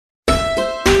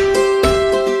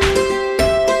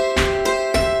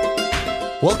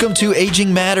Welcome to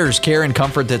Aging Matters, care and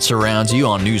comfort that surrounds you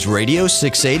on News Radio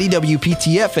 680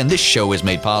 WPTF, and this show is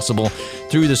made possible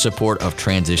through the support of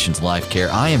Transitions Life Care.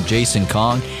 I am Jason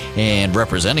Kong, and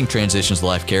representing Transitions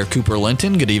Life Care, Cooper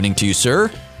Linton. Good evening to you,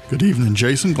 sir. Good evening,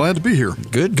 Jason. Glad to be here.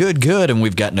 Good. And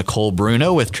we've got Nicole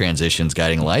Bruno with Transitions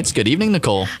Guiding Lights. Good evening,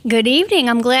 Nicole. Good evening.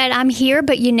 I'm glad I'm here,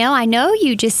 but I know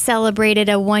you just celebrated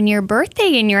a 1-year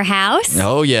birthday in your house.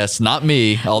 Oh, yes. Not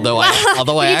me, although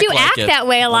I you act that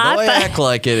way a lot. Although I act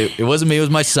like it. It wasn't me. It was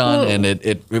my son, and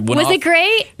it went off. Was it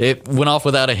great? It went off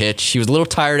without a hitch. He was a little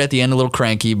tired at the end, a little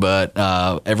cranky, but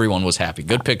everyone was happy.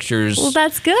 Good pictures. Well,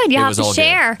 that's good. You have to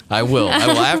share. Good. I will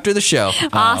after the show.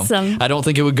 Awesome. I don't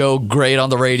think it would go great on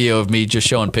the radio of me just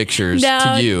showing pictures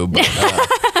to you, but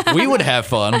we would have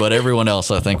fun, but everyone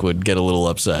else, I think, would get a little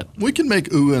upset. We can make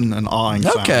oohing and awing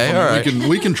sounds. Okay, all right.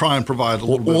 We can try and provide a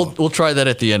little bit. We'll try that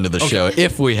at the end of the show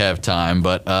if we have time.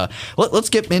 But let's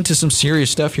get into some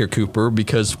serious stuff here, Cooper,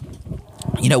 because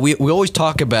we always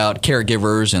talk about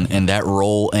caregivers and that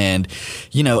role, and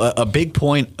a big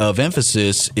point of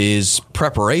emphasis is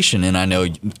preparation. And I know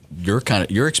your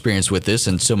experience with this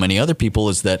and so many other people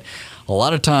is that a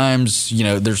lot of times you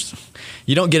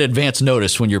don't get advance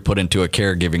notice when you're put into a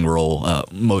caregiving role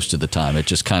most of the time. It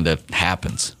just kind of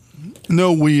happens.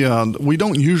 No, we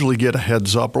don't usually get a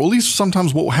heads up, or at least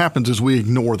sometimes what happens is we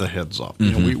ignore the heads up.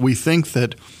 Mm-hmm. We think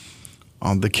that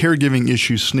the caregiving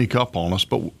issues sneak up on us,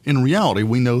 but in reality,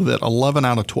 we know that 11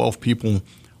 out of 12 people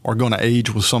are going to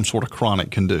age with some sort of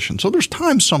chronic condition. So there's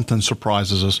times something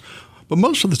surprises us, but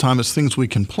most of the time it's things we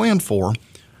can plan for.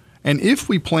 And if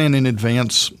we plan in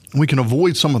advance, we can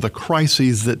avoid some of the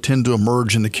crises that tend to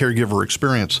emerge in the caregiver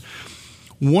experience.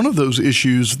 One of those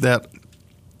issues that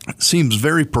seems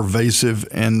very pervasive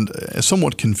and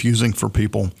somewhat confusing for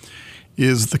people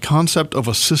is the concept of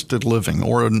assisted living,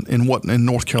 or in what in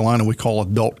North Carolina we call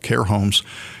adult care homes.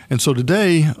 And so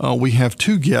today we have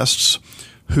two guests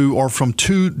who are from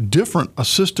two different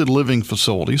assisted living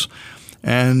facilities,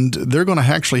 and they're going to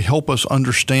actually help us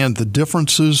understand the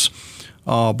differences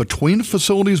between the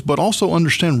facilities, but also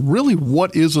understand really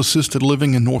what is assisted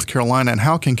living in North Carolina and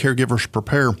how can caregivers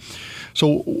prepare.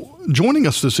 So joining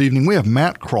us this evening, we have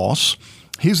Matt Cross.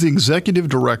 He's the Executive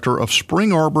Director of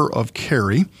Spring Arbor of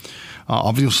Cary,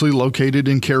 obviously located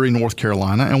in Cary, North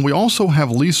Carolina. And we also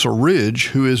have Lisa Ridge,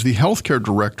 who is the Healthcare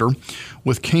Director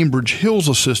with Cambridge Hills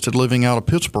Assisted Living out of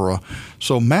Pittsburgh.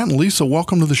 So Matt and Lisa,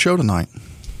 welcome to the show tonight.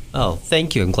 Oh,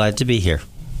 thank you. I'm glad to be here.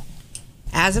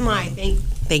 As am I.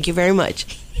 Thank you very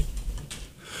much.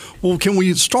 Well, can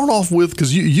we start off with,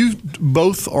 because you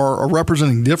both are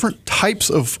representing different types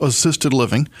of assisted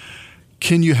living.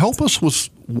 Can you help us with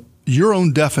your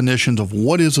own definitions of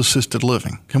what is assisted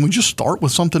living? Can we just start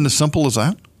with something as simple as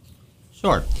that?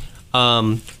 Sure.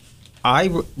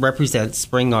 I represent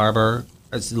Spring Arbor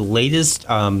as the latest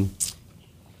community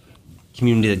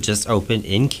that just opened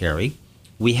in Cary.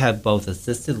 We have both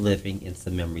assisted living and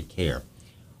some memory care.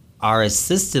 Our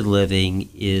assisted living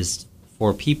is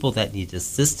for people that need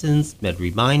assistance, med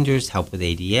reminders, help with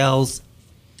ADLs.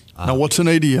 Now, what's an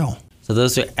ADL? So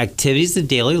those are activities of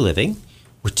daily living,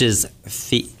 which is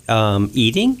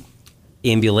eating,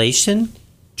 ambulation,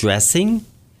 dressing,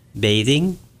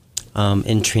 bathing,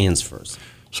 and transfers.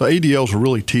 So ADLs are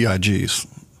really TIGs.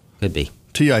 Could be.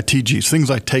 TITGs, things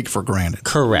I take for granted.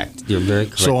 Correct. You're very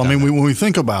correct. So, when we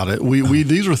think about it, we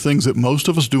these are things that most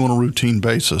of us do on a routine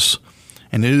basis.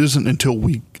 And it isn't until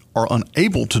we are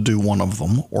unable to do one of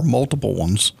them or multiple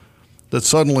ones that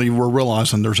suddenly we're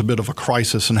realizing there's a bit of a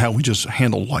crisis in how we just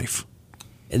handle life.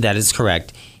 That is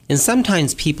correct. And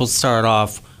sometimes people start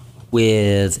off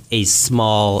with a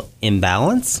small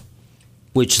imbalance,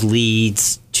 which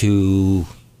leads to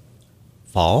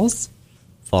falls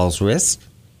risk,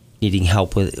 needing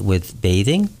help with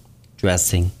bathing,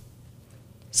 dressing.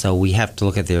 So we have to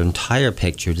look at their entire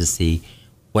picture to see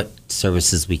what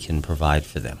services we can provide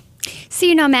for them.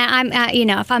 So, Matt, I'm,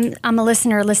 if I'm a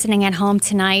listener listening at home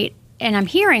tonight and I'm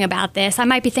hearing about this, I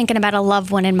might be thinking about a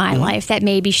loved one in my life that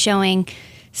may be showing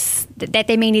that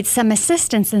they may need some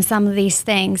assistance in some of these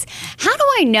things. How do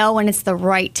I know when it's the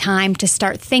right time to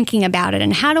start thinking about it?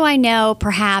 And how do I know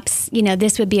perhaps,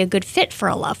 this would be a good fit for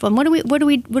a loved one? What do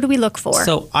we look for?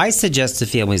 So I suggest to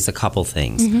families a couple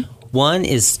things. Mm-hmm. One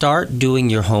is start doing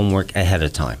your homework ahead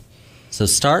of time. So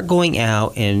start going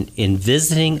out and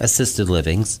visiting assisted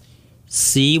livings,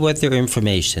 see what their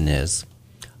information is,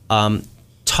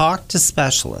 talk to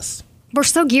specialists. We're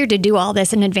so geared to do all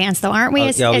this in advance, though, aren't we,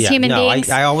 as human beings?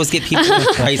 I always get people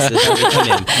with prices when they come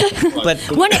in.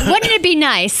 But wouldn't it be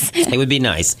nice? It would be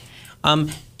nice.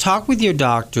 Talk with your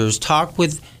doctors. Talk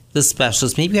with the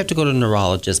specialists. Maybe you have to go to a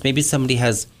neurologist. Maybe somebody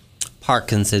has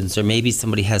Parkinson's, or maybe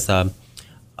somebody has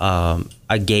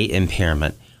a gait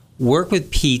impairment. Work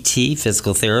with PT,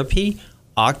 physical therapy,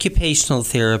 occupational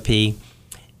therapy,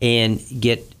 and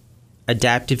get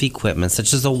adaptive equipment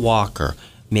such as a walker,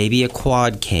 maybe a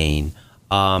quad cane.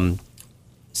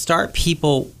 Start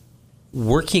people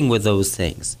working with those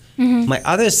things. Mm-hmm. My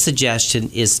other suggestion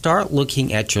is start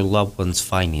looking at your loved one's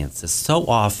finances. So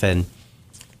often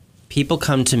people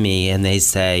come to me and I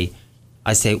say,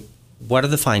 what are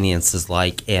the finances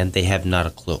like? And they have not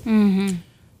a clue. Mm-hmm.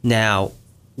 Now,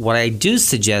 what I do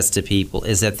suggest to people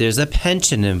is that there's a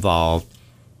pension involved.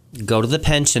 Go to the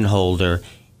pension holder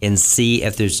and see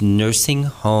if there's nursing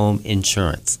home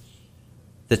insurance.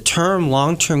 The term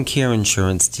long-term care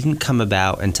insurance didn't come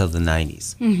about until the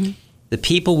 90s. Mm-hmm. The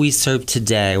people we serve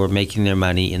today were making their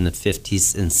money in the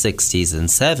 50s and 60s and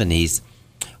 70s,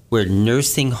 where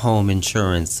nursing home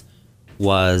insurance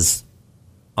was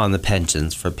on the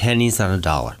pensions for pennies on a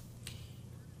dollar.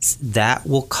 That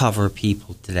will cover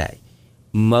people today.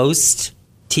 Most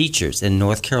teachers in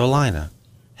North Carolina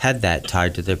had that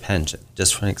tied to their pension,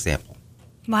 just for an example.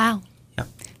 Wow. Yeah.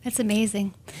 That's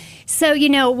amazing. So,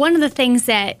 one of the things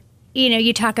that,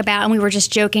 you talk about, and we were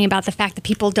just joking about the fact that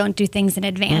people don't do things in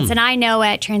advance. And I know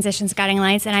at Transitions Guiding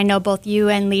Lights, and I know both you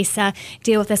and Lisa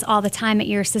deal with this all the time at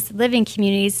your assisted living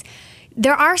communities,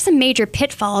 there are some major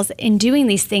pitfalls in doing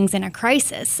these things in a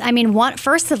crisis. I mean,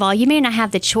 first of all, you may not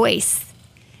have the choice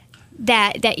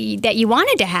that you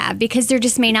wanted to have, because there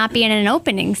just may not be an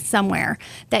opening somewhere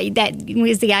that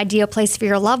is the ideal place for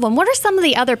your loved one. What are some of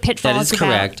the other pitfalls? That is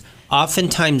correct.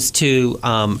 Oftentimes, too,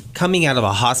 coming out of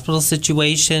a hospital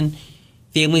situation,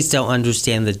 families don't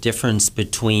understand the difference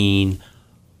between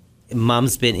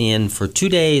mom's been in for 2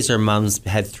 days or mom's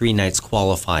had 3 nights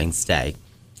qualifying stay.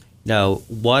 No,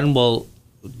 one will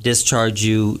discharge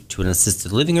you to an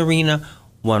assisted living arena,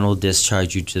 one will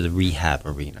discharge you to the rehab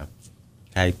arena.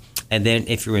 Okay? And then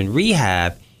if you're in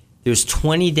rehab, there's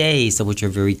 20 days of which are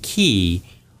very key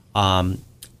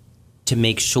to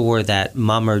make sure that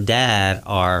mom or dad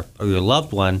or your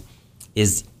loved one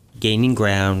is gaining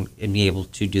ground and be able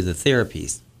to do the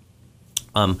therapies.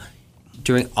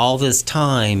 During all this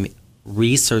time,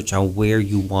 research on where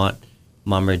you want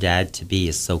mom or dad to be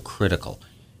is so critical.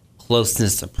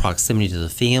 Closeness or proximity to the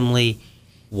family,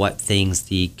 what things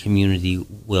the community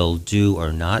will do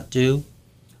or not do,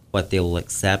 what they will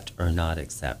accept or not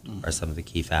accept are some of the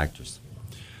key factors.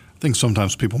 I think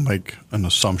sometimes people make an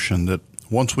assumption that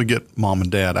once we get mom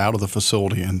and dad out of the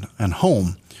facility and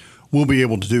home, we'll be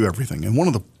able to do everything. And one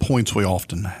of the points we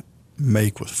often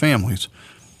make with families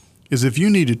is if you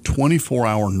needed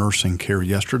 24-hour nursing care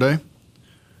yesterday,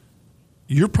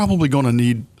 you're probably going to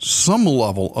need some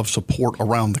level of support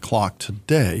around the clock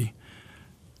today.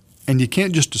 And you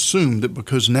can't just assume that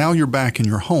because now you're back in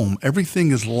your home,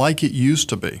 everything is like it used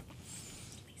to be.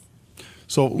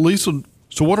 So, Lisa,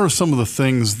 what are some of the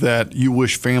things that you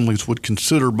wish families would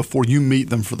consider before you meet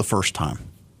them for the first time?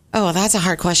 Oh, that's a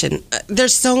hard question.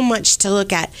 There's so much to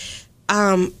look at.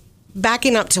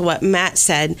 Backing up to what Matt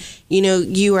said,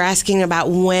 you were asking about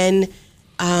when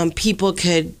people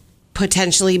could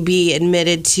potentially be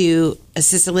admitted to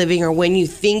assisted living, or when you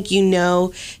think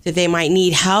that they might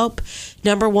need help.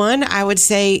 Number one, I would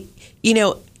say,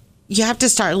 you have to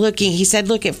start looking. He said,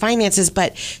 look at finances,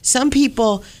 but some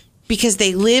people, because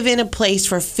they live in a place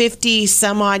for 50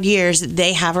 some odd years,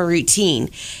 they have a routine.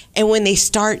 And when they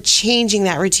start changing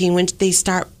that routine, when they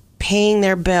start paying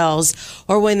their bills,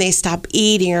 or when they stop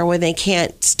eating, or when they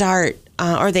can't start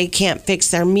or they can't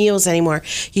fix their meals anymore,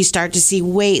 you start to see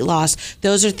weight loss.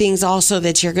 Those are things also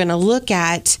that you're going to look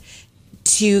at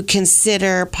to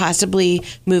consider possibly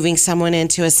moving someone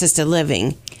into assisted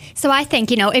living. So I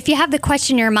think, if you have the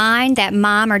question in your mind that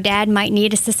mom or dad might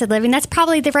need assisted living, that's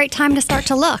probably the right time to start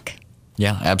to look.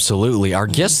 Yeah, absolutely. Our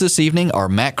guests this evening are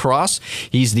Matt Cross.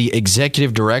 He's the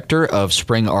executive director of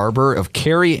Spring Arbor of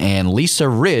Cary, and Lisa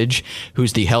Ridge,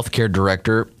 who's the healthcare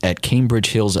director at Cambridge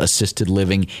Hills Assisted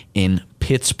Living in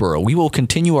Pittsboro. We will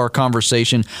continue our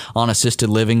conversation on assisted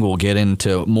living. We'll get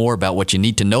into more about what you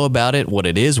need to know about it, what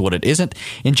it is, what it isn't,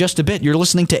 in just a bit. You're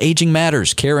listening to Aging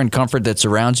Matters, care and comfort that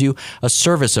surrounds you, a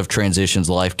service of Transitions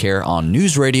Life Care on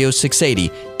News Radio 680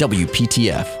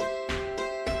 WPTF.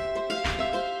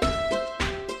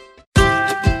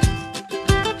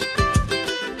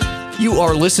 You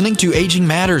are listening to Aging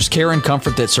Matters, care and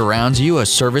comfort that surrounds you, a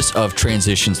service of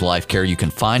Transitions Life Care. You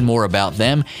can find more about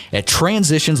them at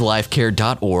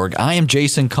transitionslifecare.org. I am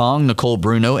Jason Kong, Nicole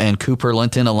Bruno, and Cooper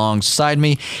Linton alongside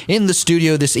me. In the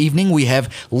studio this evening, we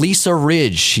have Lisa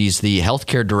Ridge. She's the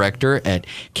healthcare director at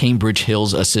Cambridge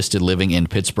Hills Assisted Living in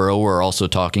Pittsboro. We're also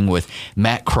talking with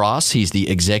Matt Cross. He's the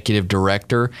executive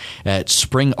director at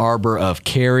Spring Arbor of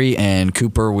Cary. And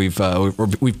Cooper,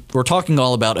 we're talking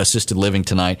all about assisted living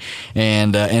tonight and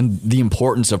the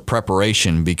importance of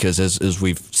preparation, because as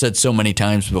we've said so many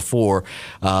times before,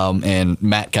 and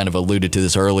Matt kind of alluded to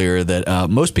this earlier, that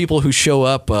most people who show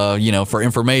up for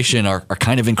information are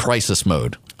kind of in crisis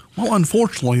mode. Well,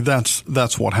 unfortunately, that's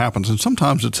what happens, and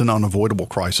sometimes it's an unavoidable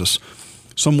crisis.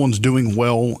 Someone's doing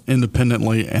well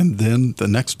independently, and then the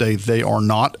next day they are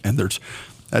not, and there's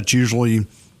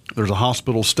a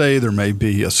hospital stay, there may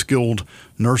be a skilled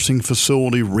nursing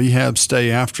facility, rehab stay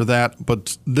after that,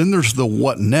 but then there's the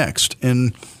what next.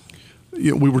 And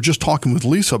we were just talking with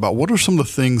Lisa about what are some of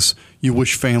the things you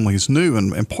wish families knew,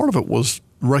 and part of it was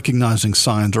recognizing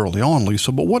signs early on,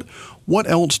 Lisa, but what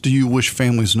else do you wish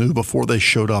families knew before they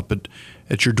showed up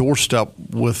at your doorstep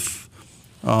with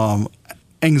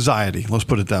anxiety? Let's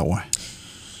put it that way.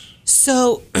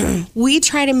 So we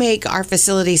try to make our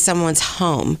facility someone's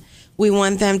home. We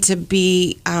want them to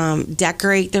be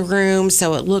decorate the room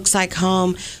so it looks like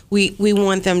home. We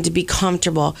want them to be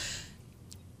comfortable.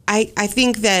 I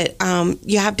think that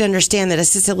you have to understand that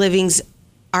assisted livings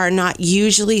are not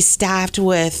usually staffed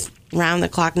with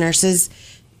round-the-clock nurses.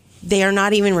 They are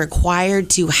not even required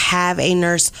to have a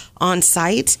nurse on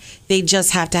site. They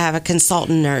just have to have a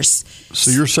consultant nurse.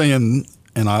 So you're saying,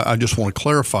 and I just want to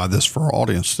clarify this for our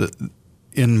audience, that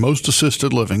in most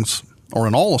assisted livings, or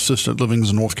in all assisted livings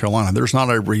in North Carolina, there's not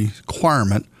a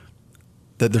requirement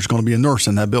that there's going to be a nurse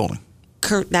in that building.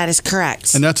 That is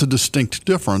correct. And that's a distinct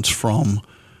difference from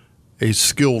a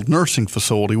skilled nursing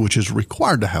facility, which is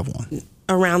required to have one.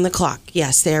 Around the clock,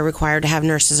 yes. They are required to have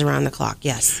nurses around the clock,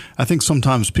 yes. I think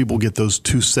sometimes people get those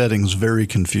two settings very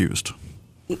confused.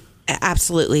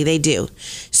 Absolutely, they do.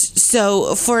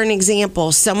 So, for an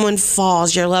example, someone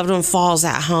falls, your loved one falls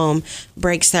at home,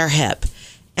 breaks their hip,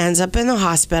 ends up in the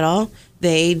hospital.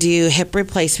 They do hip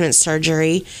replacement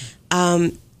surgery.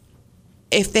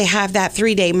 If they have that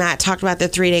 3-day, Matt talked about the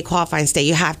 3-day qualifying stay,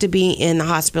 you have to be in the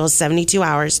hospital 72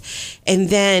 hours. And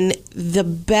then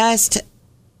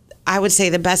I would say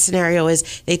the best scenario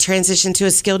is they transition to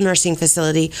a skilled nursing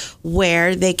facility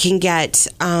where they can get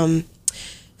 5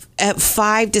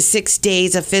 to 6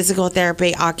 days of physical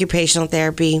therapy, occupational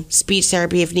therapy, speech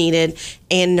therapy if needed,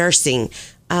 and nursing.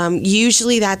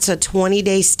 Usually that's a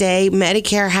 20-day stay.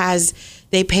 Medicare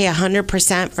they pay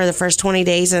 100% for the first 20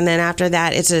 days, and then after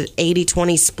that it's an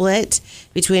 80-20 split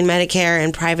between Medicare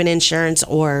and private insurance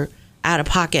or out of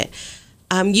pocket.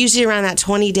 Usually around that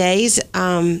 20 days,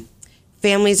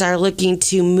 families are looking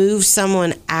to move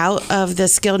someone out of the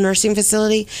skilled nursing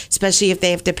facility, especially if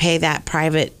they have to pay that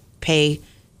private pay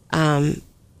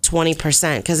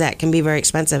 20%, because that can be very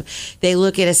expensive. They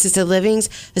look at assisted livings.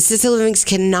 Assisted livings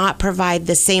cannot provide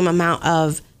the same amount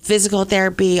of physical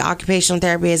therapy, occupational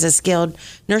therapy as a skilled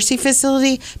nursing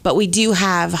facility, but we do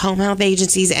have home health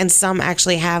agencies, and some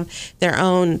actually have their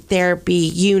own therapy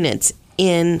units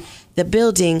in the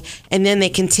building, and then they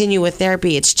continue with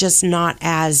therapy. It's just not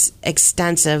as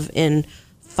extensive in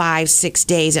 5-6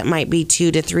 days. It might be 2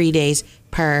 to 3 days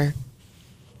per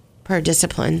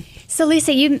discipline. So,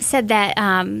 Lisa, you said that,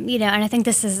 and I think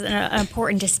this is an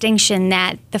important distinction,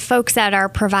 that the folks that are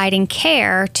providing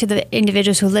care to the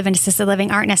individuals who live in assisted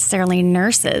living aren't necessarily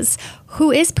nurses.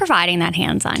 Who is providing that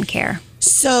hands-on care?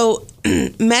 So,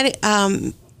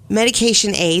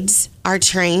 medication aides are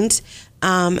trained,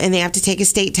 and they have to take a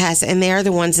state test, and they are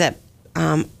the ones that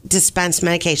dispense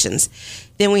medications.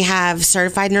 Then we have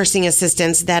certified nursing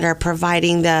assistants that are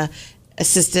providing the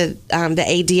assisted, the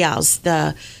ADLs,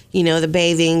 the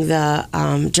bathing,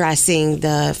 the dressing,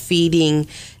 the feeding,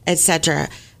 etc.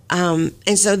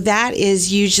 And so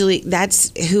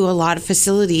that's who a lot of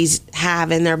facilities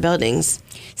have in their buildings.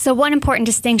 So one important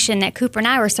distinction that Cooper and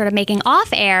I were sort of making off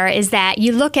air is that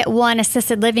you look at one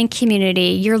assisted living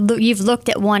community, you've looked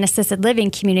at one assisted living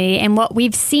community, and what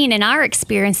we've seen in our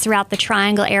experience throughout the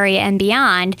Triangle area and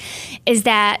beyond is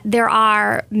that there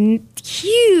are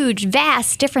huge,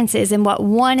 vast differences in what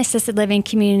one assisted living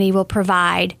community will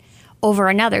provide over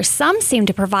another. Some seem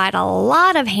to provide a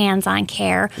lot of hands-on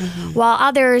care, while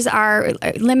others are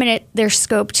limited their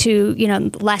scope to,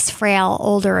 less frail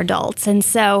older adults. And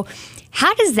so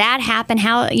how does that happen?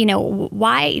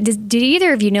 Why do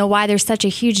either of you know why there's such a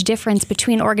huge difference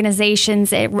between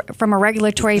organizations from a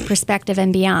regulatory perspective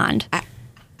and beyond?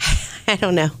 I I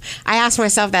don't know. I ask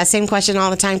myself that same question all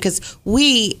the time because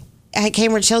we at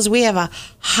Cambridge Hills, we have a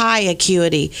high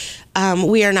acuity.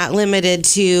 We are not limited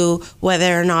to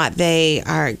whether or not they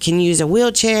can use a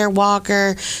wheelchair,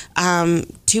 walker,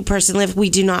 two-person lift. We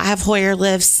do not have Hoyer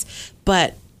lifts,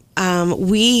 but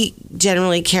we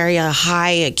generally carry a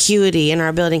high acuity in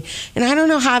our building. And I don't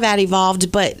know how that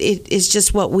evolved, but it is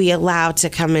just what we allow to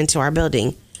come into our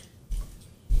building.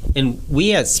 And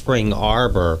we at Spring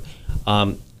Arbor,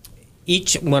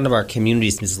 each one of our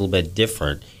communities is a little bit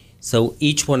different. So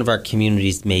each one of our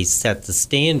communities may set the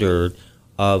standard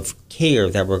of care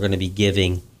that we're going to be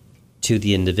giving to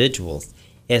the individuals.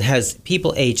 And as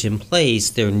people age in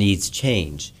place, their needs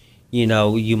change. You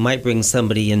know, you might bring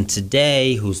somebody in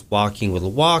today who's walking with a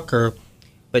walker,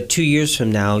 but 2 years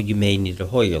from now, you may need a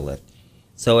Hoyer lift.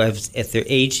 So if they're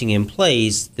aging in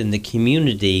place, then the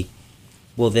community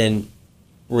will then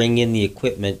bring in the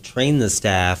equipment, train the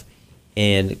staff,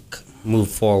 and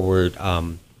move forward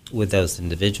with those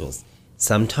individuals.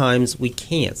 Sometimes we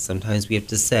can't. Sometimes we have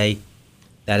to say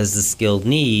that is a skilled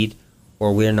need,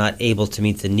 or we're not able to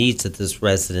meet the needs of this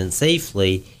resident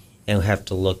safely, and we have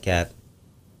to look at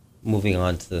moving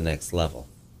on to the next level.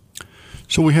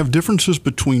 So we have differences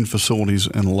between facilities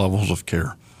and levels of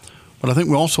care. But I think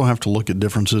we also have to look at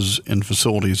differences in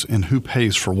facilities and who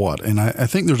pays for what. And I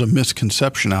think there's a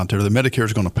misconception out there that Medicare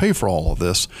is going to pay for all of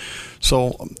this.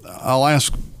 So I'll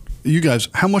ask you guys,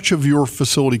 how much of your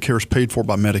facility care is paid for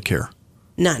by Medicare?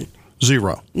 None.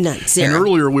 Zero. None. Zero. And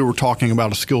earlier we were talking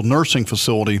about a skilled nursing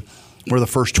facility where the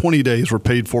first 20 days were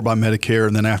paid for by Medicare,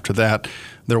 and then after that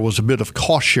there was a bit of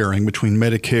cost sharing between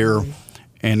Medicare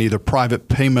and either private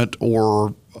payment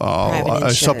or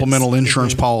a supplemental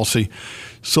insurance policy.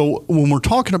 So when we're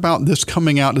talking about this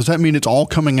coming out, does that mean it's all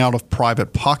coming out of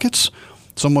private pockets?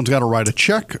 Someone's got to write a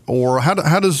check, or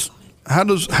how does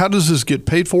this get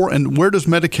paid for, and where does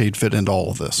Medicaid fit into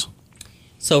all of this?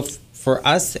 So for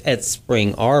us at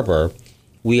Spring Arbor,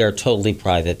 we are totally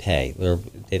private pay.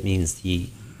 That means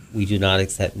we do not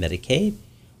accept Medicaid.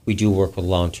 We do work with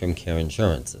long-term care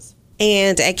insurances.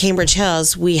 And at Cambridge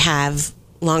Hills, we have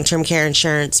long-term care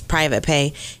insurance, private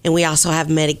pay, and we also have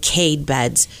Medicaid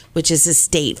beds, which is a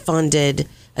state-funded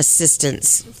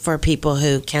assistance for people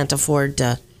who can't afford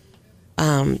to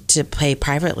pay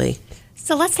privately.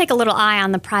 So let's take a little eye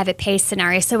on the private pay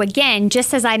scenario. So again,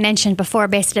 just as I mentioned before,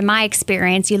 based on my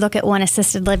experience, you look at one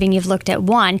assisted living, you've looked at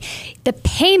one. The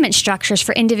payment structures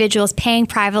for individuals paying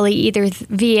privately either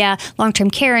via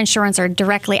long-term care insurance or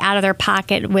directly out of their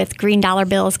pocket with green dollar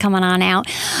bills coming on out.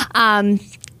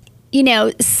 You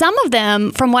know, some of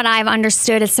them, from what I've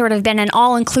understood, has sort of been an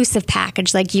all-inclusive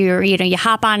package. Like you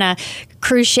hop on a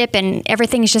cruise ship and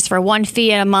everything is just for one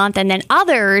fee a month. And then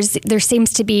others, there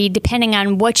seems to be, depending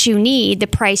on what you need, the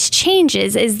price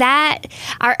changes. Is that,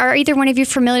 are either one of you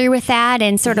familiar with that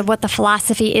and sort of what the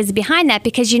philosophy is behind that?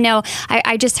 Because, you know,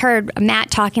 I just heard Matt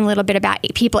talking a little bit about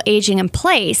people aging in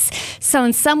place. So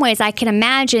in some ways, I can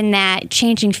imagine that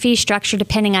changing fee structure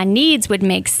depending on needs would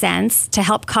make sense to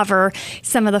help cover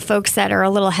some of the folks that are a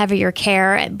little heavier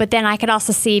care. But then I could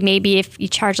also see maybe if you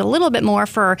charge a little bit more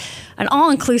for an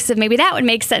all-inclusive, maybe that would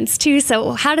make sense too.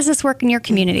 So how does this work in your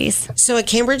communities? So at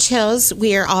Cambridge Hills,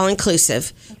 we are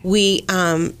all-inclusive.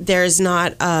 There's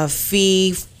not a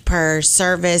fee per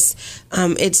service.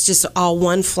 It's just all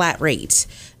one flat rate.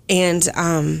 And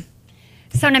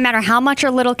so no matter how much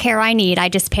or little care I need, I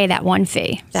just pay that one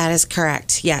fee. That is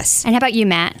correct, yes. And how about you,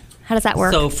 Matt? How does that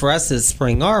work? So for us at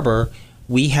Spring Arbor,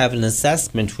 we have an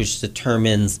assessment which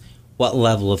determines what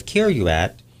level of care you're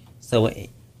at. So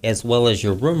as well as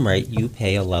your room rate, you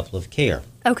pay a level of care.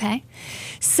 Okay.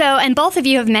 So, and both of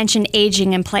you have mentioned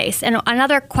aging in place. And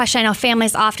another question I know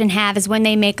families often have is when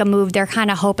they make a move, they're kind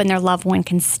of hoping their loved one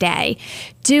can stay.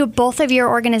 Do both of your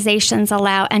organizations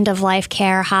allow end-of-life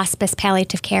care, hospice,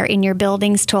 palliative care in your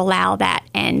buildings to allow that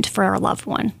end for a loved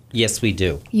one? Yes, we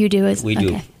do. You do as well? We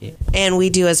do. Yeah. And we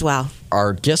do as well.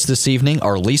 Our guests this evening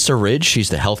are Lisa Ridge. She's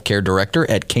the healthcare director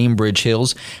at Cambridge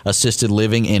Hills Assisted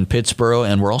Living in Pittsboro.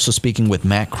 And we're also speaking with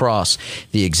Matt Cross,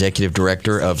 the executive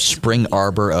director of Spring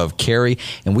Arbor of Cary.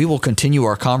 And we will continue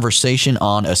our conversation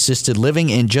on assisted living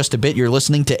in just a bit. You're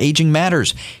listening to Aging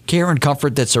Matters, care and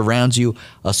comfort that surrounds you,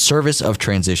 a service of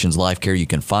Transitions Life Care. You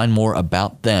can find more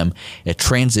about them at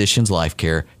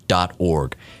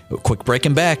transitionslifecare.org. A quick break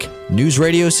and back. News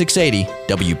Radio 680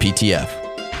 WPTF.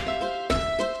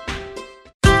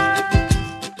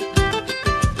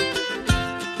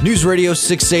 News Radio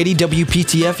 680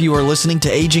 WPTF, you are listening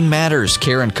to Aging Matters,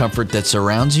 care and comfort that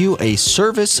surrounds you, a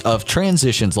service of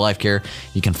Transitions Life Care.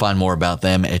 You can find more about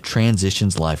them at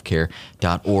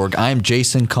transitionslifecare.org. I'm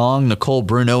Jason Kong, Nicole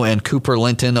Bruno, and Cooper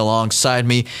Linton alongside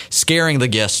me, scaring the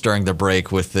guests during the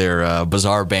break with their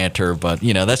bizarre banter, but,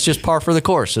 you know, that's just par for the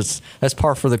course. That's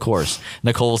par for the course.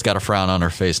 Nicole's got a frown on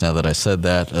her face now that I said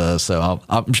that, so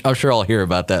I'm sure I'll hear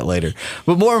about that later.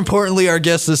 But more importantly, our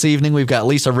guest this evening, we've got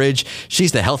Lisa Ridge.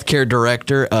 She's the Healthcare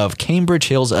Director of Cambridge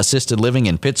Hills Assisted Living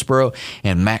in Pittsboro,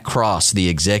 and Matt Cross, the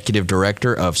Executive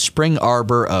Director of Spring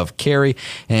Arbor of Cary.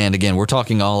 And again, we're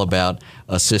talking all about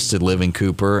assisted living,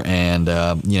 Cooper, and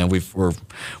we're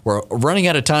running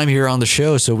out of time here on the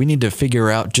show, so we need to figure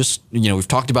out we've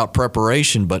talked about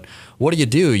preparation, but what do you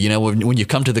do? You know, when you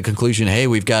come to the conclusion, hey,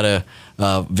 we've got to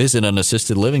visit an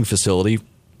assisted living facility,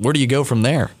 where do you go from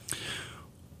there?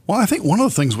 Well, I think one of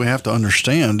the things we have to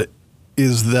understand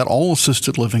is that all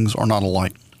assisted livings are not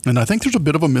alike. And I think there's a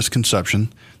bit of a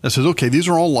misconception that says, okay, these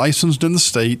are all licensed in the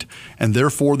state, and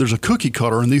therefore there's a cookie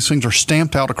cutter, and these things are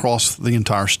stamped out across the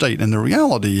entire state. And the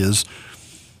reality is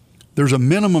there's a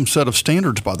minimum set of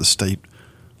standards by the state.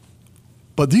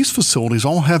 But these facilities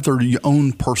all have their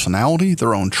own personality,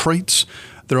 their own traits,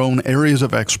 their own areas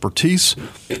of expertise.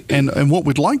 And what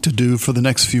we'd like to do for the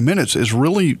next few minutes is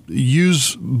really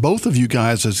use both of you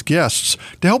guys as guests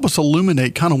to help us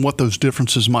illuminate kind of what those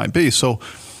differences might be. So,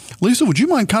 Lisa, would you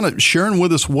mind kind of sharing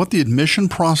with us what the admission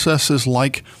process is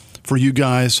like for you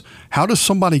guys? How does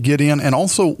somebody get in? And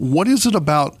also, what is it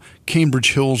about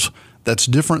Cambridge Hills that's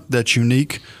different, that's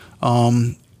unique,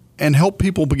 and help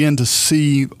people begin to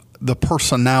see the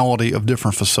personality of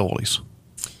different facilities?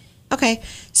 Okay,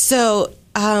 so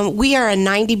we are a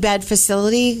 90-bed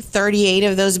facility. 38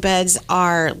 of those beds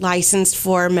are licensed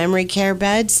for memory care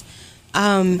beds.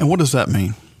 And what does that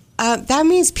mean? That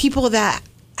means people that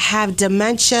have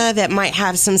dementia, that might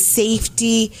have some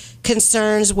safety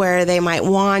concerns where they might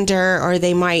wander, or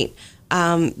they might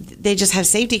they just have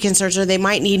safety concerns, or they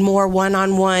might need more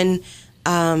one-on-one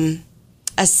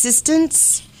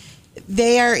assistance.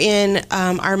 They are in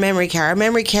our memory care. Our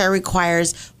memory care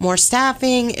requires more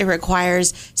staffing. It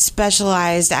requires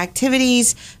specialized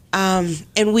activities.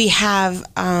 And we have,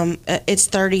 it's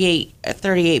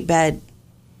 38 bed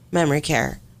memory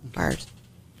care. Ours.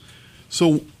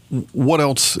 So what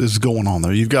else is going on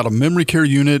there? You've got a memory care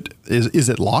unit. Is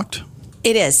it locked?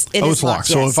 It is. It's locked.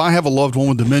 Yes. So if I have a loved one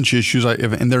with dementia issues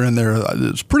and they're in there,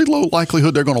 it's pretty low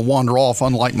likelihood they're going to wander off,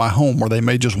 unlike my home where they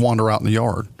may just wander out in the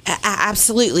yard.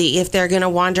 Absolutely, if they're going to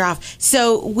wander off.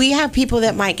 So we have people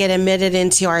that might get admitted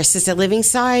into our assisted living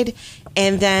side,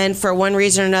 and then for one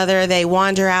reason or another, they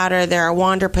wander out, or they're a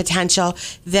wander potential.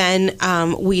 Then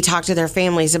we talk to their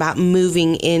families about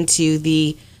moving into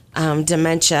the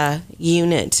dementia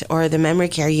unit or the memory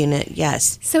care unit.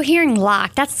 Yes. So hearing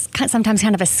locked, that's sometimes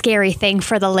kind of a scary thing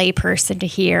for the layperson to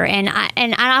hear. And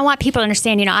I want people to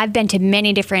understand, you know, I've been to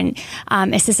many different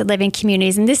assisted living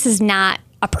communities, and this is not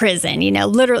a prison. You know,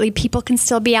 literally people can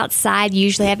still be outside,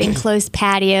 usually have enclosed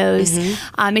patios.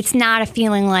 Mm-hmm. It's not a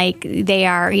feeling like they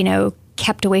are, you know,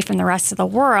 kept away from the rest of the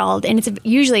world. And it's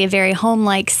usually a very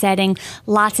home-like setting,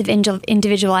 lots of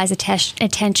individualized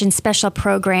attention, special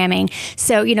programming.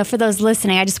 So, you know, for those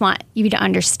listening, I just want you to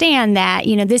understand that,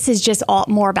 you know, this is just all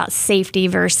more about safety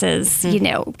versus, you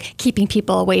know, keeping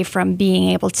people away from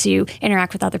being able to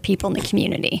interact with other people in the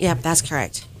community. Yep, that's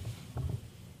correct.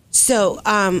 So,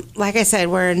 like I said,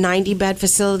 we're a 90-bed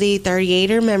facility,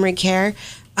 38 are memory care.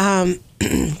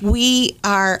 We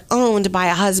are owned by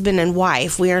a husband and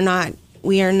wife. We are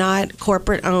not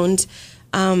corporate owned.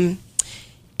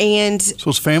 And so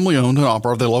it's family owned and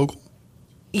operated. Are they local?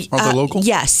 Are they local?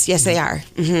 Yes, they are.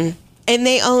 Mm-hmm.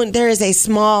 And there is a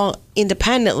small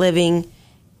independent living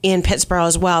in Pittsboro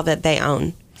as well that they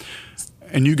own.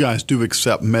 And you guys do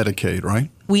accept Medicaid, right?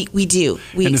 We do.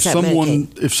 We and accept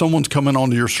Medicaid. If someone's coming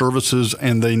onto your services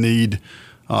and they need,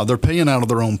 they're paying out of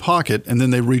their own pocket, and then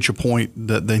they reach a point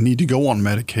that they need to go on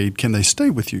Medicaid, can they stay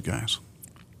with you guys?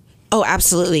 Oh,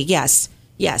 absolutely. Yes.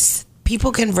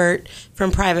 People convert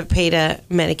from private pay to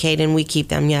Medicaid, and we keep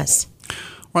them. Yes.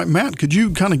 All right, Matt, could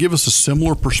you kind of give us a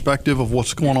similar perspective of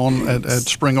what's going on at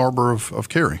Spring Arbor of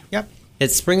Cary? Yep.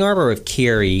 At Spring Arbor of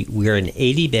Cary, we're an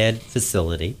 80-bed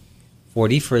facility,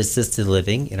 40 for assisted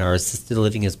living, and our assisted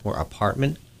living is more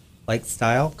apartment-like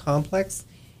style complex.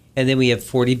 And then we have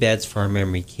 40 beds for our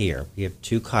memory care. We have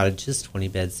 2 cottages, 20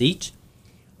 beds each,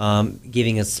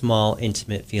 giving a small,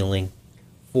 intimate feeling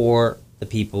for the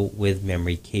people with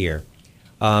memory care.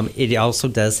 It also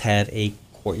does have a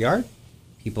courtyard.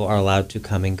 People are allowed to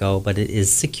come and go, but it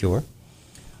is secure.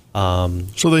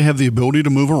 So they have the ability to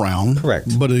move around. Correct.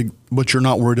 But you're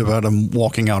not worried about them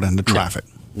walking out into traffic.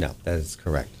 No, that is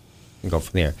correct. And go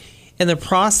from there. And the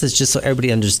process, just so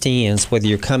everybody understands, whether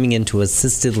you're coming into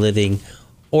assisted living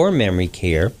or memory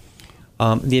care,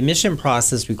 the admission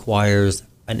process requires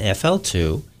an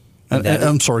FL2.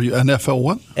 I'm sorry, an FL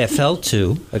what?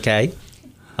 FL2, okay.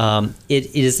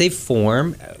 It is a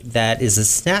form that is a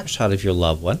snapshot of your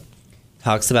loved one.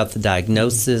 Talks about the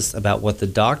diagnosis, about what the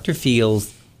doctor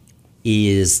feels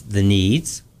is the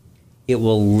needs. It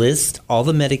will list all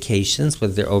the medications,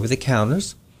 whether they're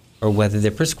over-the-counters or whether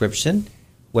they're prescription,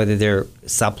 whether they're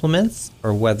supplements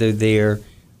or whether they're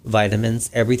vitamins.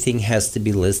 Everything has to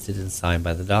be listed and signed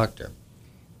by the doctor.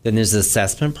 Then there's an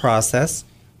assessment process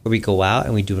where we go out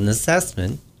and we do an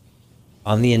assessment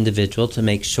on the individual to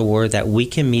make sure that we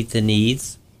can meet the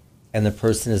needs and the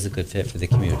person is a good fit for the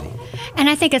community. And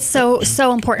I think it's so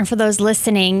important for those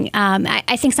listening.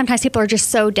 I think sometimes people are just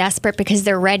so desperate because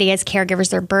they're ready as caregivers.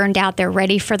 They're burned out. They're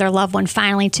ready for their loved one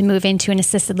finally to move into an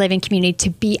assisted living community, to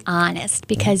be honest.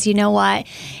 Because you know what?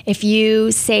 If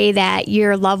you say that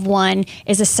your loved one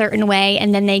is a certain way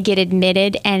and then they get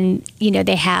admitted and,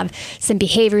 they have some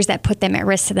behaviors that put them at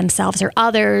risk to themselves or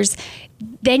others,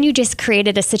 then you just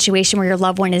created a situation where your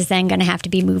loved one is then going to have to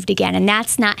be moved again. And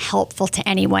that's not helpful to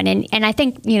anyone. And I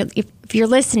think, if you're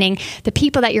listening, the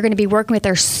people that you're going to be working with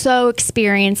are so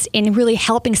experienced in really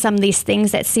helping some of these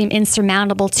things that seem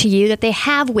insurmountable to you, that they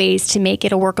have ways to make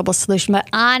it a workable solution. But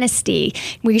honesty,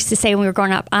 we used to say when we were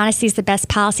growing up, honesty is the best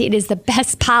policy. It is the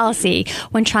best policy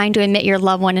when trying to admit your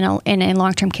loved one in a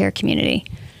long-term care community.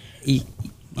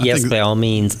 Yes, by all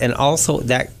means. And also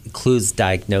that includes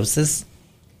diagnosis,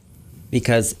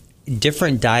 because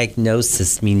different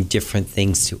diagnoses mean different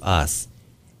things to us.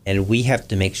 And we have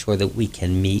to make sure that we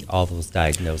can meet all those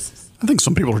diagnoses. I think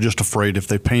some people are just afraid if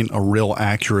they paint a real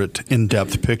accurate,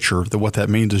 in-depth picture, that what that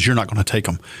means is you're not going to take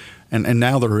them. And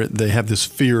now they have this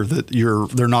fear that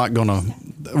they're not going to,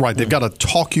 right, they've got to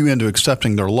talk you into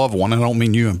accepting their loved one. I don't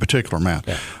mean you in particular, Matt,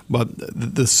 but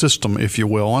the system, if you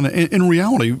will. And in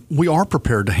reality, we are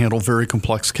prepared to handle very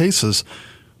complex cases,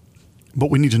 but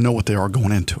we need to know what they are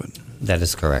going into it. That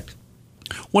is correct.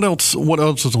 What else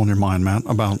is on your mind, Matt,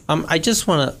 about? I just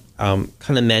want to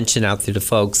kind of mention out to the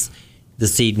folks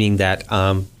this evening that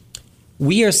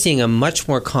we are seeing a much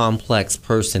more complex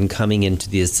person coming into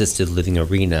the assisted living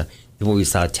arena than what we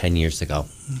saw 10 years ago.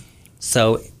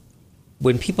 So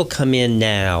when people come in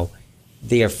now,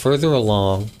 they are further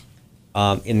along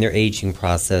in their aging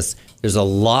process. There's a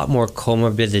lot more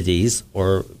comorbidities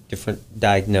or different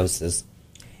diagnoses.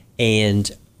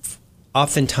 And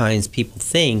oftentimes people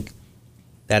think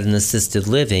that an assisted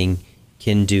living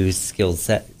can do skilled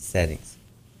settings.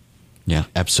 Yeah,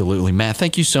 absolutely. Matt,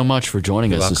 thank you so much for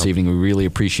joining us this evening. We really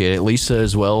appreciate it. Lisa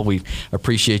as well, we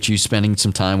appreciate you spending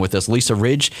some time with us. Lisa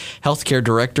Ridge, Healthcare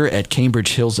Director at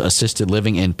Cambridge Hills Assisted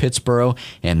Living in Pittsboro,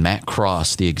 and Matt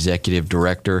Cross, the Executive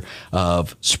Director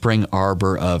of Spring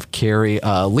Arbor of Cary.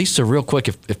 Lisa, real quick,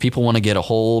 if people want to get a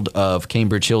hold of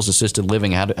Cambridge Hills Assisted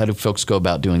Living, how do folks go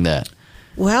about doing that?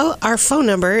 Well, our phone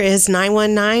number is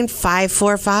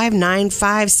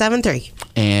 919-545-9573.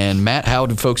 And Matt, how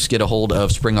do folks get a hold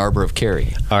of Spring Arbor of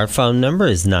Cary? Our phone number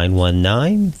is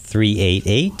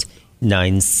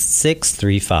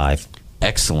 919-388-9635.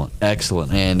 Excellent.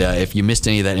 And if you missed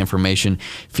any of that information,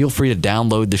 feel free to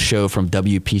download the show from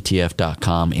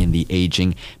WPTF.com in the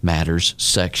Aging Matters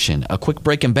section. A quick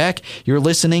break and back. You're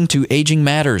listening to Aging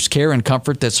Matters, care and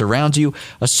comfort that surrounds you,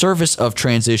 a service of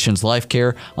Transitions Life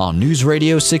Care on News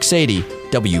Radio 680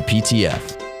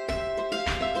 WPTF.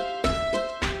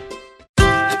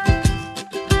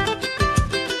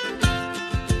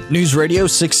 News Radio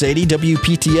 680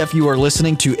 WPTF, you are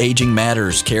listening to Aging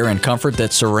Matters, care and comfort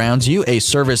that surrounds you, a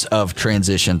service of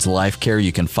Transitions Life Care.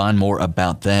 You can find more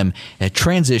about them at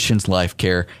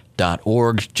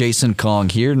transitionslifecare.org. Jason Kong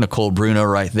here, Nicole Bruno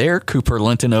right there, Cooper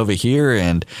Linton over here,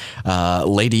 and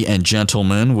lady and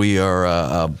gentlemen, we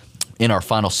are in our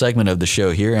final segment of the show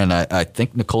here, and I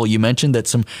think, Nicole, you mentioned that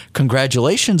some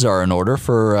congratulations are in order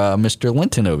for Mr.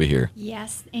 Linton over here.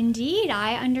 Yes, indeed.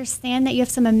 I understand that you have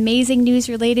some amazing news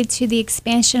related to the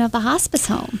expansion of the hospice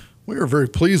home. We are very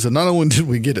pleased that not only did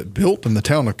we get it built and the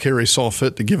town of Cary saw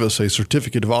fit to give us a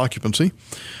certificate of occupancy,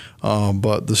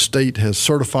 but the state has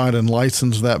certified and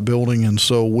licensed that building, and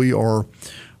so we are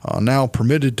now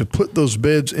permitted to put those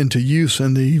beds into use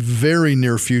in the very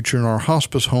near future. And our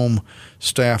hospice home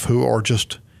staff, who are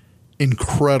just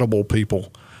incredible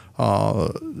people,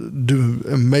 do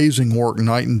amazing work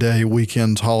night and day,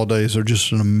 weekends, holidays. They're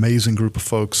just an amazing group of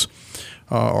folks,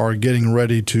 are getting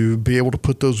ready to be able to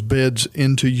put those beds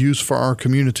into use for our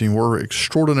community. We're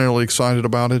extraordinarily excited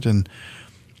about it, and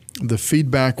The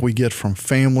feedback we get from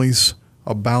families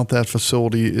about that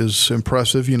facility is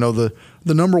impressive. You know, the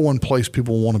number one place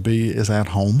people want to be is at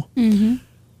home. Mm-hmm.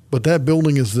 But that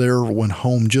building is there when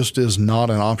home just is not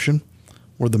an option,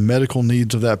 where the medical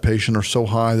needs of that patient are so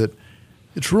high that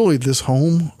it's really this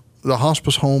home, the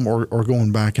hospice home, or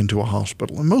going back into a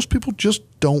hospital. And most people just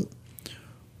don't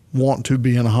want to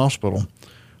be in a hospital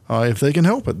if they can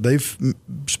help it. They've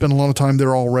spent a lot of time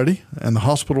there already, and the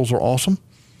hospitals are awesome.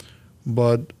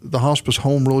 But the hospice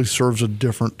home really serves a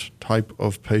different type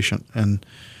of patient. And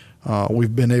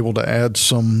we've been able to add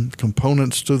some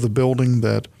components to the building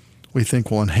that we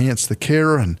think will enhance the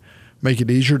care and make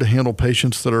it easier to handle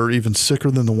patients that are even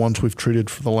sicker than the ones we've treated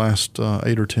for the last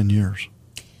 8 or 10 years.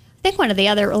 I think one of the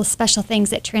other real special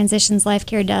things that Transitions Life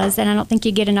Care does, and I don't think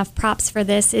you get enough props for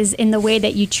this, is in the way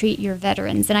that you treat your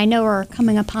veterans. And I know we're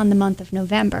coming upon the month of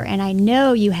November, and I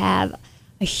know you have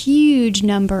a huge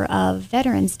number of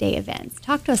Veterans Day events.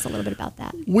 Talk to us a little bit about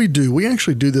that. We do. We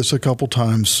actually do this a couple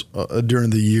times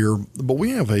during the year, but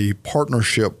we have a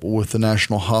partnership with the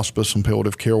National Hospice and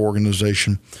Palliative Care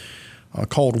Organization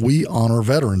called We Honor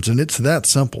Veterans, and it's that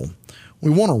simple. We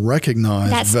want to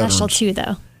recognize That's veterans. special too,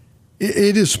 though.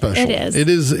 It is special. It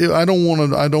is. I don't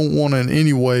want to in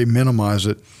any way minimize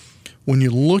it. When you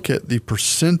look at the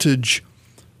percentage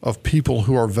of people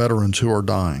who are veterans who are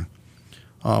dying,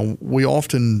 we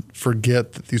often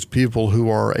forget that these people who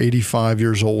are 85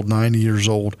 years old, 90 years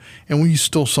old, and we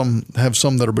still have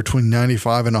some that are between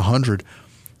 95 and 100,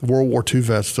 World War II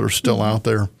vets that are still out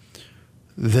there.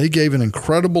 They gave an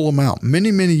incredible amount,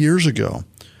 many, many years ago,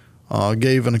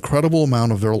 gave an incredible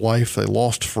amount of their life. They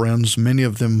lost friends. Many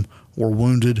of them were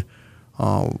wounded,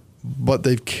 but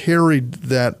they've carried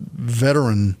that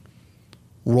veteran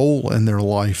role in their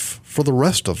life for the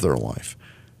rest of their life.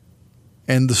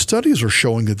 And the studies are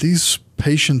showing that these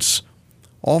patients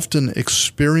often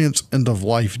experience end of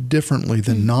life differently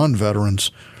than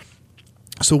non-veterans.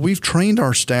 So we've trained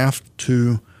our staff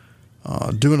to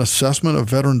do an assessment of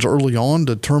veterans early on,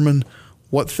 determine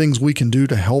what things we can do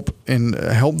to help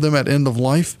them at end of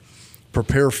life,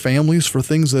 prepare families for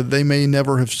things that they may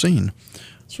never have seen.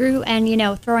 True. And,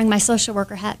 throwing my social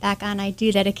worker hat back on, I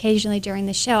do that occasionally during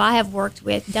the show. I have worked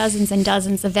with dozens and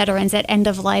dozens of veterans at end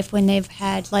of life when they've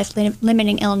had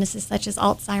life-limiting illnesses such as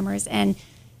Alzheimer's. And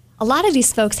a lot of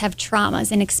these folks have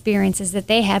traumas and experiences that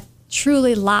they have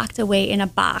truly locked away in a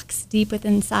box deep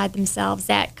within inside themselves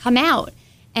that come out.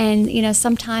 And,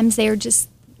 sometimes they're just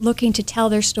looking to tell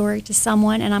their story to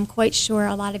someone. And I'm quite sure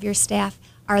a lot of your staff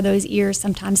are those ears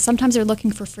sometimes. Sometimes they're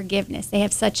looking for forgiveness. They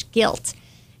have such guilt.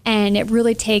 And it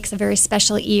really takes a very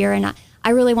special ear. And I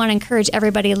really want to encourage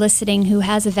everybody listening who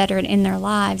has a veteran in their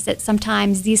lives that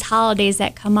sometimes these holidays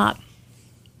that come up,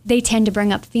 they tend to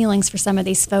bring up feelings for some of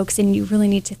these folks. And you really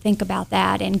need to think about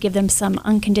that and give them some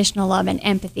unconditional love and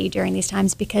empathy during these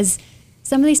times, because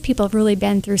some of these people have really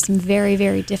been through some very,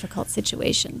 very difficult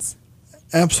situations.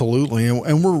 Absolutely.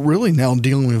 And we're really now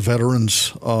dealing with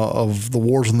veterans of the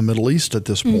wars in the Middle East at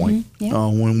this point. Yeah.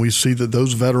 When we see that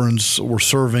those veterans were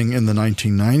serving in the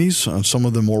 1990s, some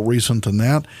of them more recent than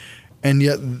that, and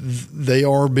yet they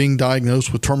are being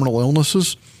diagnosed with terminal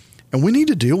illnesses. And we need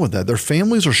to deal with that. Their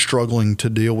families are struggling to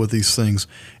deal with these things.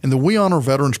 And the We Honor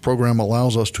Veterans program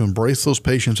allows us to embrace those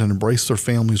patients and embrace their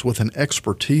families with an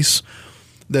expertise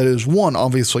that is, one,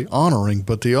 obviously honoring,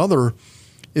 but the other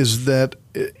is that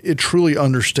it truly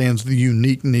understands the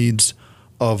unique needs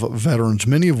of veterans,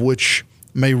 many of which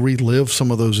may relive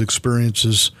some of those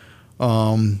experiences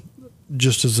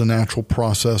just as a natural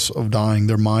process of dying.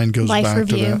 Their mind goes life back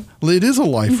review. to that. It is a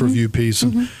life review piece.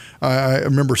 And I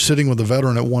remember sitting with a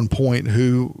veteran at one point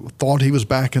who thought he was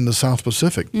back in the South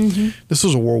Pacific. This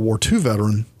was a World War II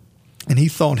veteran, and he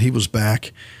thought he was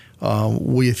back.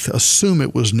 We assume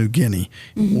it was New Guinea.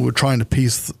 We were trying to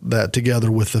piece that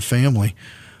together with the family.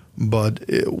 But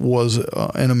it was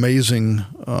an amazing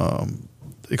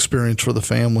experience for the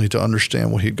family to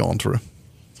understand what he'd gone through.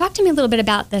 Talk to me a little bit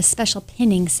about the special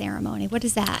pinning ceremony. What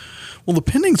is that? Well, the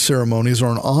pinning ceremonies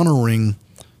are an honoring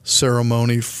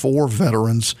ceremony for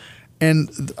veterans.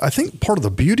 And I think part of the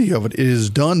beauty of it is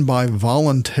done by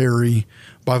volunteers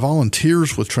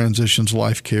with Transitions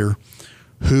Life Care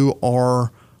who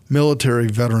are military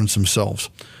veterans themselves.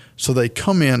 So they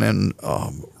come in and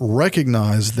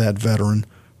recognize that veteran,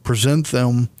 present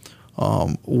them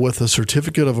with a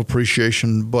certificate of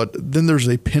appreciation, but then there's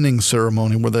a pinning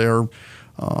ceremony where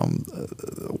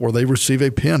they receive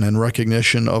a pin in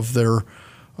recognition of their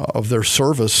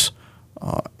service,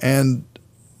 and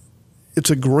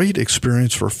it's a great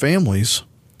experience for families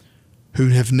who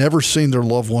have never seen their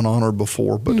loved one honored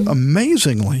before. But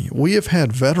amazingly, we have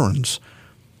had veterans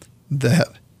that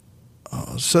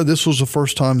said this was the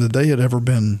first time that they had ever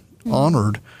been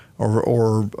honored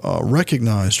or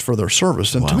recognized for their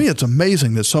service. And to me, it's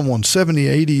amazing that someone 70,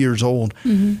 80 years old,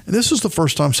 and this is the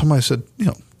first time somebody said,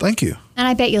 thank you. And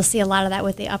I bet you'll see a lot of that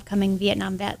with the upcoming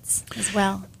Vietnam vets as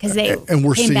well, because and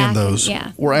we're seeing those.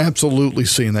 And, we're absolutely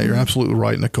seeing that. You're absolutely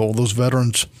right, Nicole. Those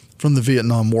veterans from the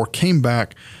Vietnam War came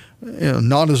back,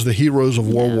 not as the heroes of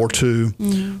World War II,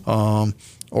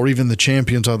 or even the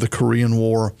champions of the Korean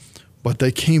War, but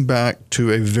they came back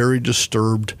to a very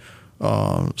disturbed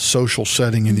social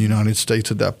setting in the United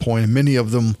States at that point, and many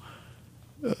of them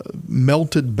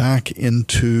melted back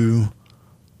into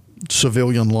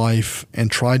civilian life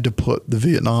and tried to put the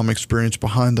Vietnam experience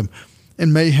behind them,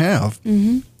 and may have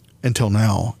until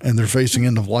now, and they're facing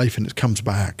end of life, and it comes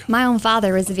back. My own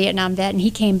father was a Vietnam vet, and he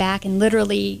came back and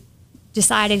literally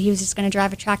decided he was just going to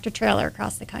drive a tractor trailer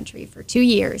across the country for 2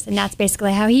 years, and that's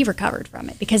basically how he recovered from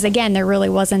it, because again, there really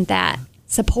wasn't that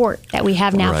support that we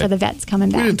have now for the vets coming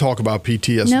back. We didn't talk about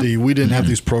PTSD. Nope. We didn't have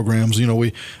these programs.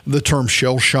 The term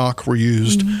shell shock were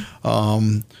used,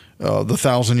 the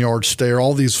 1,000-yard stare,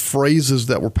 all these phrases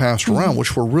that were passed around,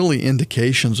 which were really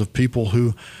indications of people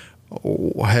who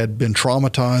had been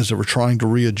traumatized, that were trying to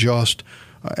readjust,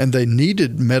 and they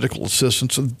needed medical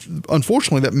assistance.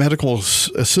 Unfortunately, that medical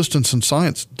assistance in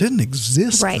science didn't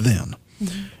exist then.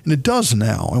 And it does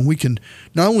now. And we can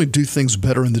not only do things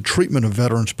better in the treatment of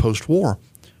veterans post-war,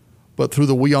 but through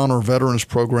the We Honor Veterans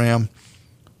program,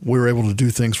 we're able to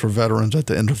do things for veterans at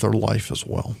the end of their life as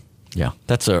well. Yeah,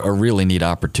 that's a really neat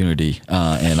opportunity,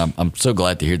 and I'm so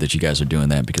glad to hear that you guys are doing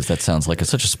that, because that sounds like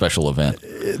such a special event.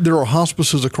 There are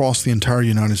hospices across the entire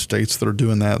United States that are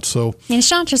doing that. So, and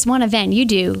it's not just one event. You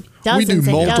do dozens.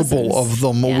 We do multiple dozens of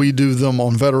them. Yeah. We do them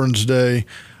on Veterans Day.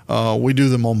 We do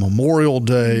them on Memorial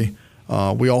Day.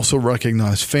 We also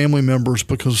recognize family members,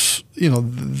 because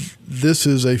this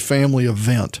is a family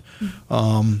event,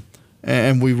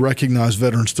 and we recognize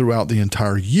veterans throughout the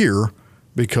entire year,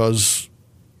 because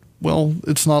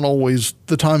it's not always,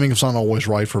 the timing is not always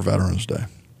right for Veterans Day.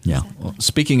 Yeah. Well,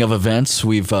 speaking of events,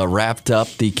 we've wrapped up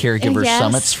the Caregiver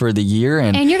Summits for the year.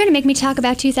 And you're going to make me talk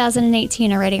about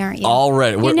 2018 already, aren't you?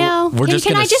 Already. We're just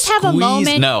Can I just have a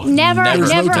moment? No.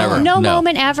 Never. No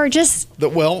moment ever. Just.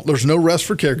 There's no rest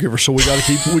for caregivers, so we got to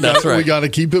keep. We got to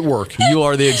keep it working. You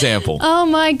are the example. Oh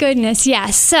my goodness,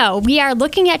 yes. So we are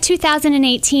looking at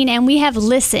 2018, and we have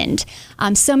listened.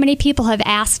 So many people have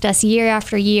asked us year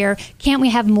after year, can't we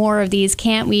have more of these?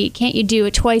 Can't you do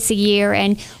it twice a year?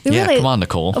 And we really, come on,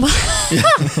 Nicole.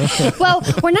 Well,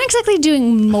 we're not exactly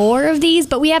doing more of these,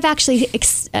 but we have actually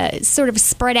sort of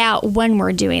spread out when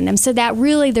we're doing them, so that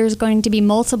really there's going to be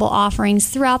multiple offerings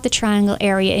throughout the Triangle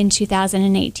area in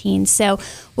 2018. So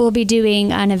we'll be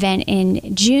doing an event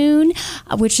in June,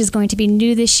 which is going to be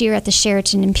new this year at the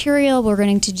Sheraton Imperial. We're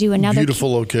going to do another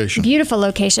beautiful location.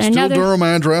 Still Durham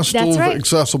address, still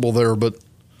accessible there, but.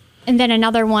 And then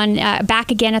another one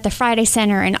back again at the Friday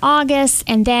Center in August.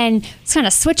 And then it's kind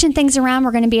of switching things around.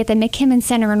 We're going to be at the McKimmon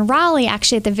Center in Raleigh,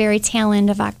 actually at the very tail end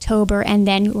of October. And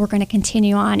then we're going to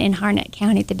continue on in Harnett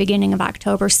County at the beginning of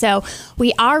October. So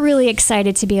we are really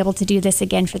excited to be able to do this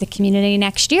again for the community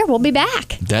next year. We'll be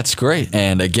back. That's great.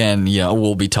 And again,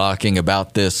 we'll be talking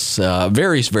about this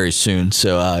very, very soon.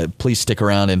 So please stick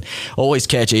around and always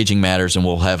catch Aging Matters. And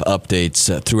we'll have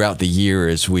updates throughout the year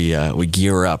as we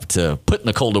gear up to put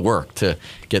Nicole to work to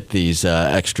get these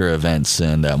extra events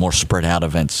and more spread out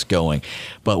events going.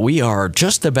 But we are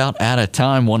just about out of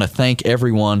time. Want to thank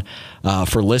everyone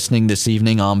for listening this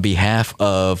evening. On behalf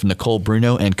of Nicole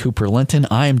Bruno and Cooper Linton,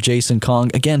 I am Jason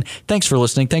Kong. Again, thanks for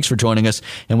listening. Thanks for joining us.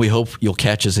 And we hope you'll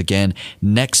catch us again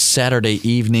next Saturday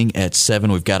evening at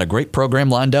 7. We've got a great program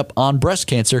lined up on breast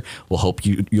cancer. We'll hope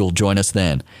you'll join us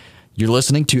then. You're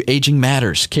listening to Aging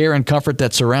Matters, care and comfort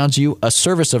that surrounds you, a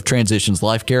service of Transitions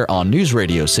Life Care on News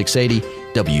Radio 680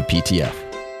 WPTF.